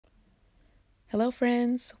Hello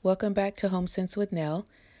friends, welcome back to Home Sense with Nell.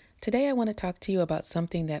 Today I want to talk to you about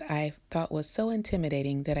something that I thought was so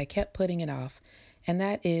intimidating that I kept putting it off, and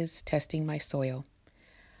that is testing my soil.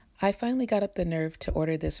 I finally got up the nerve to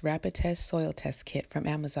order this Rapitest soil test kit from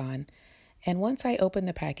Amazon, and once I opened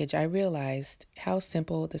the package I realized how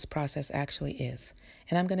simple this process actually is,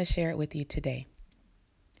 and I'm going to share it with you today.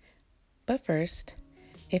 But first,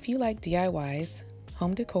 if you like DIYs,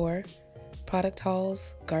 home decor, product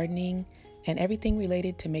hauls, gardening, and everything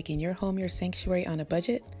related to making your home your sanctuary on a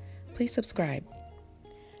budget, please subscribe.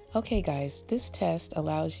 Okay guys, this test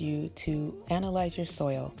allows you to analyze your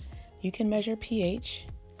soil. You can measure pH,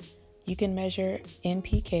 you can measure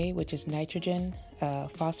NPK, which is nitrogen,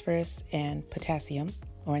 phosphorus, and potassium,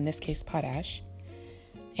 or in this case potash.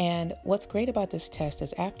 And what's great about this test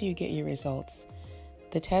is after you get your results,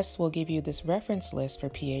 the test will give you this reference list for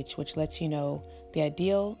pH, which lets you know the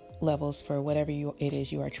ideal levels for whatever it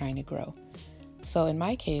is you are trying to grow. So in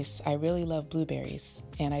my case, I really love blueberries,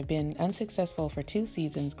 and I've been unsuccessful for 2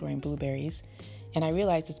 seasons growing blueberries, and I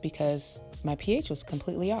realized it's because my pH was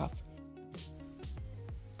completely off.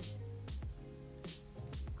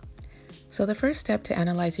 So the first step to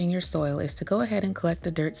analyzing your soil is to go ahead and collect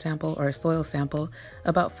a dirt sample or a soil sample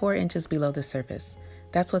about 4 inches below the surface.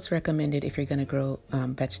 That's what's recommended if you're going to grow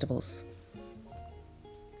vegetables.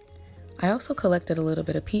 I also collected a little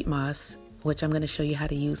bit of peat moss, which I'm going to show you how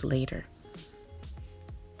to use later.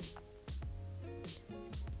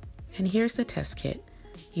 And here's the test kit.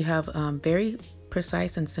 You have very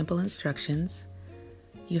precise and simple instructions.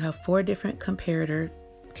 You have 4 different comparator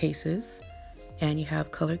cases, and you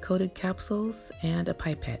have color-coded capsules and a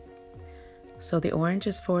pipette. So the orange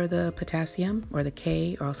is for the potassium, or the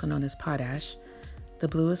K, or also known as potash. The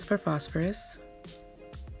blue is for phosphorus,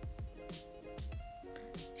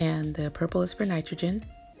 and the purple is for nitrogen.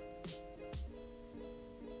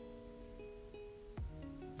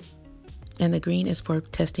 And the green is for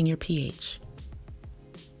testing your pH.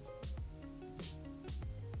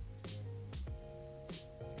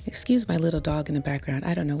 Excuse my little dog in the background.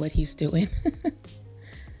 I don't know what he's doing.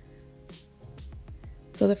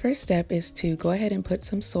 So the first step is to go ahead and put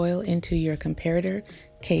some soil into your comparator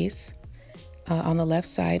case on the left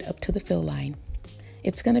side up to the fill line.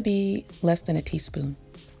 It's going to be less than a teaspoon.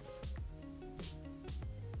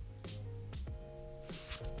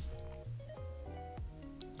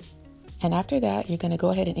 And after that, you're going to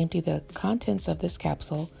go ahead and empty the contents of this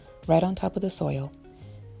capsule right on top of the soil.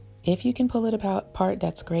 If you can pull it apart,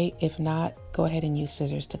 that's great. If not, go ahead and use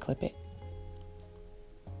scissors to clip it.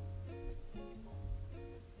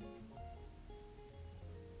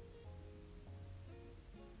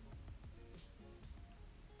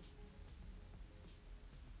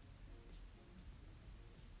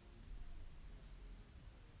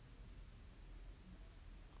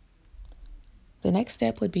 The next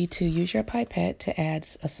step would be to use your pipette to add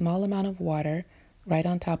a small amount of water right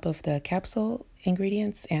on top of the capsule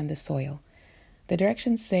ingredients and the soil. The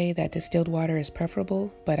directions say that distilled water is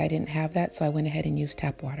preferable, but I didn't have that, so I went ahead and used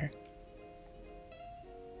tap water.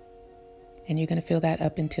 And you're going to fill that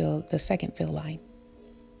up until the second fill line.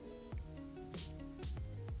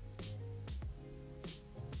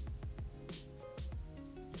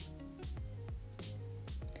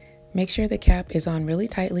 Make sure the cap is on really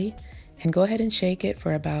tightly, and go ahead and shake it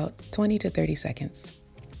for about 20 to 30 seconds.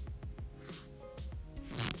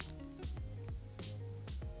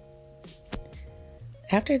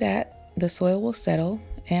 After that, the soil will settle,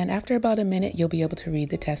 and after about a minute, you'll be able to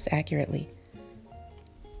read the test accurately.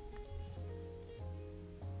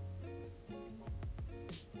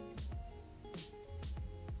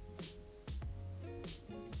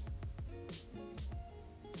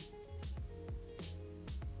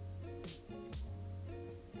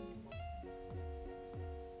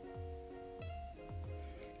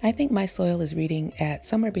 I think my soil is reading at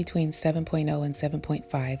somewhere between 7.0 and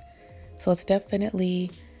 7.5, so it's definitely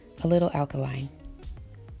a little alkaline.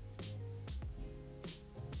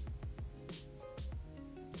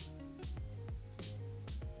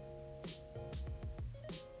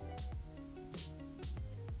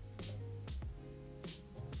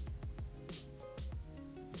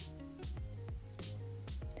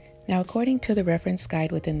 Now, according to the reference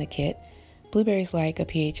guide within the kit, blueberries like a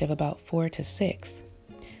pH of about 4 to 6.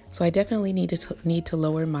 So I definitely need to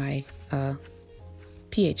lower my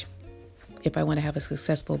pH if I want to have a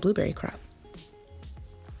successful blueberry crop.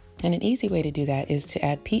 And an easy way to do that is to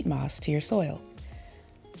add peat moss to your soil.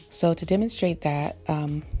 So to demonstrate that,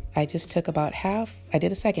 I just took about half, I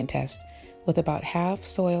did a second test with about half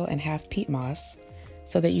soil and half peat moss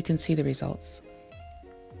so that you can see the results.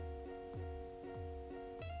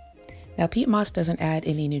 Now, peat moss doesn't add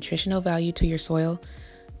any nutritional value to your soil,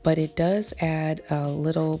 but it does add a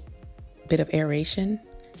little bit of aeration.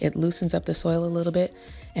 It loosens up the soil a little bit,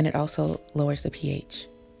 and it also lowers the pH.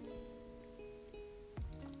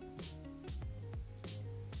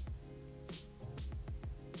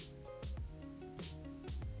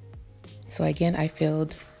 So again, I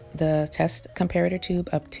filled the test comparator tube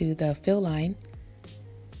up to the fill line.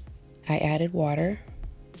 I added water.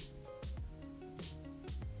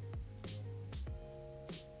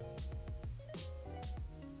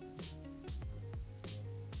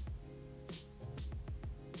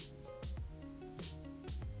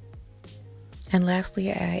 And lastly,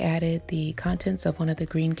 I added the contents of one of the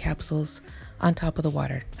green capsules on top of the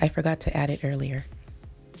water. I forgot to add it earlier.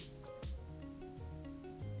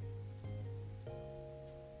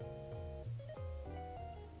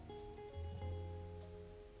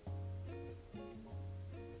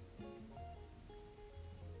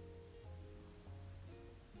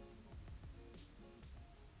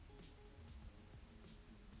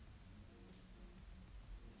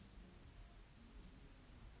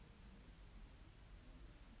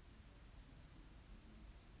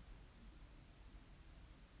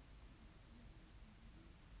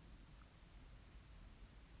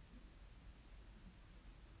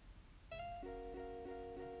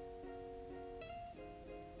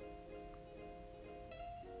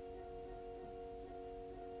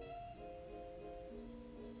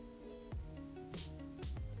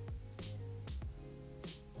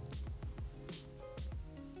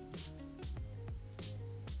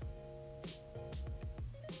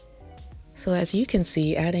 So as you can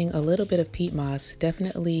see, adding a little bit of peat moss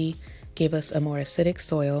definitely gave us a more acidic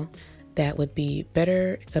soil that would be a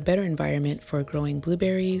better environment for growing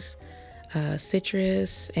blueberries,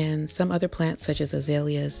 citrus, and some other plants such as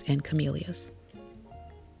azaleas and camellias.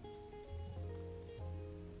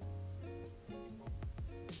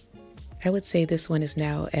 I would say this one is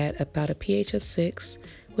now at about a pH of 6,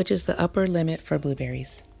 which is the upper limit for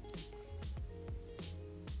blueberries.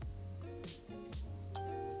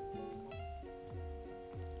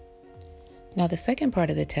 Now the second part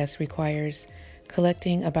of the test requires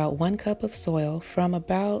collecting about 1 cup of soil from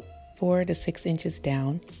about 4 to 6 inches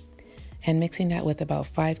down and mixing that with about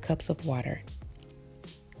 5 cups of water.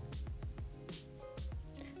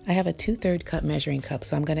 I have a 2/3 cup measuring cup,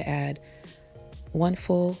 so I'm going to add 1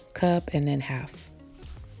 full cup and then half.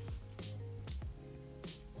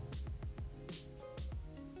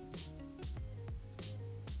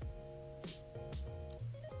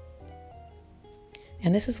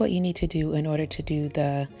 And this is what you need to do in order to do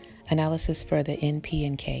the analysis for the N, P,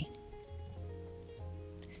 and K.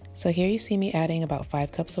 So here you see me adding about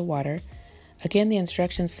 5 cups of water. Again, the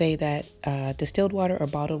instructions say that distilled water or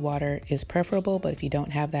bottled water is preferable, but if you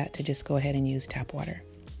don't have that, to just go ahead and use tap water.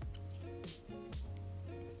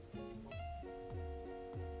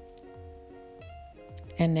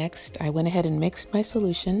 And next, I went ahead and mixed my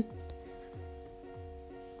solution,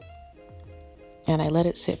 and I let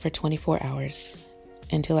it sit for 24 hours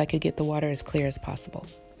until I could get the water as clear as possible.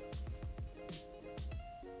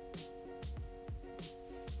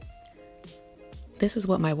 This is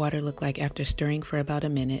what my water looked like after stirring for about a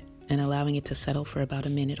minute and allowing it to settle for about a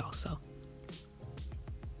minute also.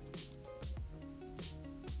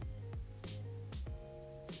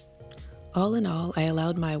 All in all, I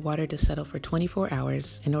allowed my water to settle for 24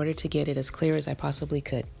 hours in order to get it as clear as I possibly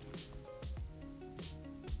could.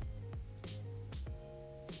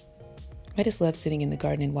 I just love sitting in the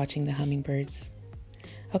garden and watching the hummingbirds.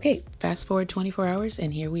 Okay, fast forward 24 hours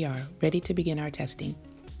and here we are, ready to begin our testing.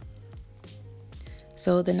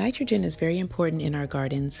 So the nitrogen is very important in our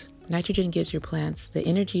gardens. Nitrogen gives your plants the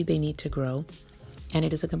energy they need to grow, and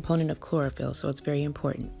it is a component of chlorophyll, so it's very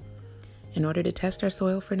important. In order to test our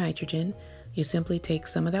soil for nitrogen, you simply take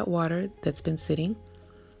some of that water that's been sitting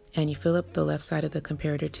and you fill up the left side of the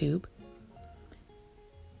comparator tube.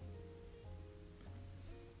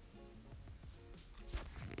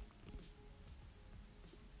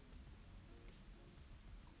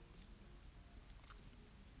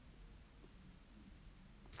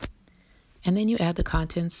 And then you add the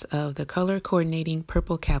contents of the color coordinating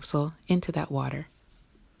purple capsule into that water.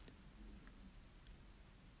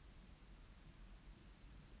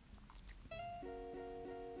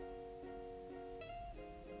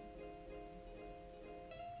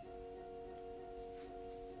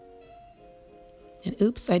 And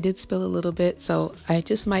oops, I did spill a little bit, so I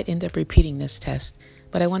just might end up repeating this test,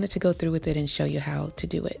 but I wanted to go through with it and show you how to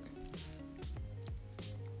do it.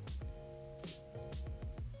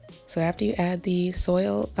 So after you add the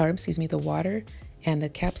the water and the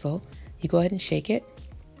capsule, you go ahead and shake it.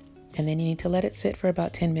 and then you need to let it sit for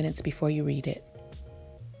about 10 minutes before you read it.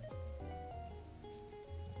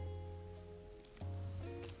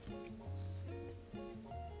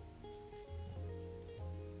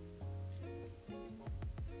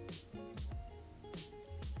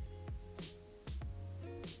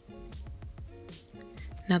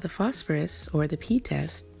 Now the phosphorus or the Peat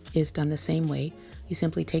test is done the same way. You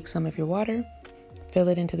simply take some of your water, fill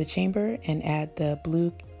it into the chamber, and add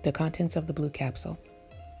the contents of the blue capsule.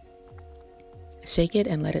 Shake it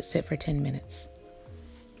and let it sit for 10 minutes.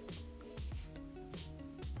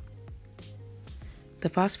 The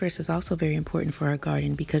phosphorus is also very important for our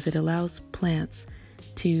garden because it allows plants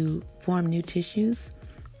to form new tissues,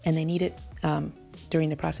 and they need it during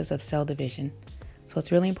the process of cell division. So it's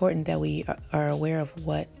really important that we are aware of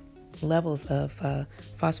what levels of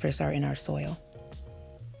phosphorus are in our soil.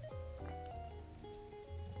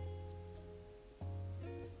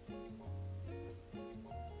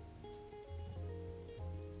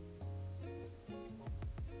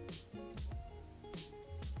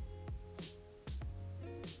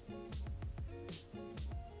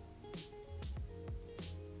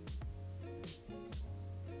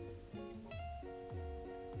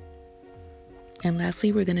 And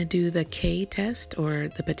lastly, we're going to do the K test or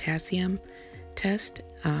the potassium test.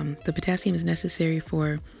 The potassium is necessary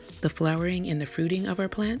for the flowering and the fruiting of our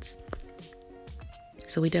plants.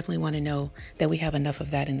 So we definitely want to know that we have enough of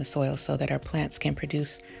that in the soil so that our plants can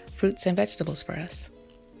produce fruits and vegetables for us.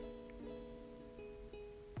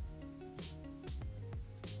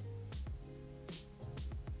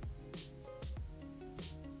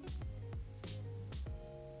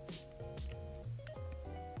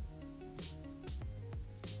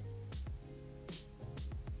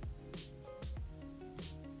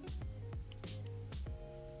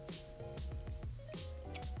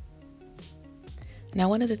 Now,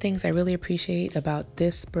 one of the things I really appreciate about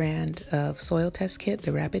this brand of soil test kit,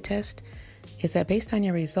 the Rapitest, is that based on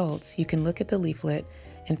your results, you can look at the leaflet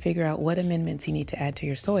and figure out what amendments you need to add to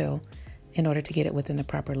your soil in order to get it within the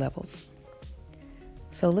proper levels.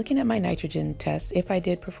 So looking at my nitrogen test, if I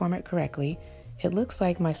did perform it correctly, it looks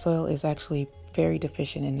like my soil is actually very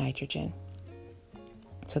deficient in nitrogen.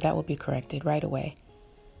 So that will be corrected right away.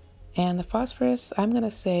 And the phosphorus, I'm going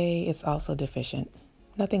to say it's also deficient.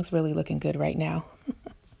 Nothing's really looking good right now.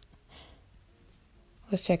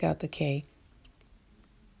 Let's check out the K.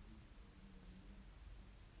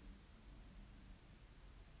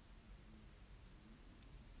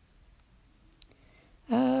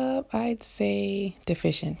 I'd say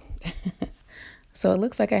deficient. So it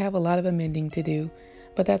looks like I have a lot of amending to do,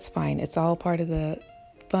 but that's fine. It's all part of the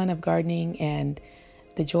fun of gardening and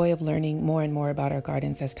the joy of learning more and more about our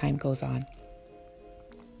gardens as time goes on.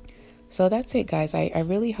 So that's it, guys. I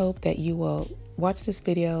really hope that you will watch this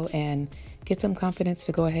video and get some confidence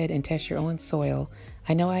to go ahead and test your own soil.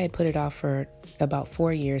 I know I had put it off for about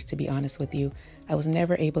 4 years, to be honest with you. I was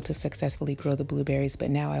never able to successfully grow the blueberries, but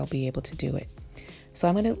now I'll be able to do it. So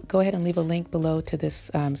I'm going to go ahead and leave a link below to this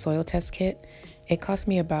soil test kit. It cost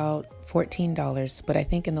me about $14, but I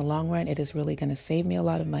think in the long run, it is really going to save me a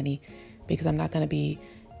lot of money because I'm not going to be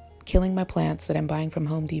killing my plants that I'm buying from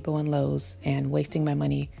Home Depot and Lowe's and wasting my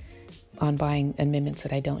money on buying amendments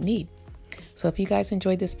that I don't need. So if you guys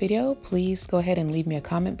enjoyed this video, please go ahead and leave me a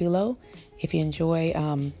comment below. If you enjoy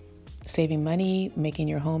saving money, making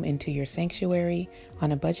your home into your sanctuary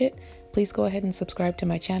on a budget, please go ahead and subscribe to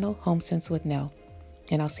my channel, Home Sense with Nell.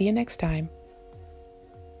 And I'll see you next time.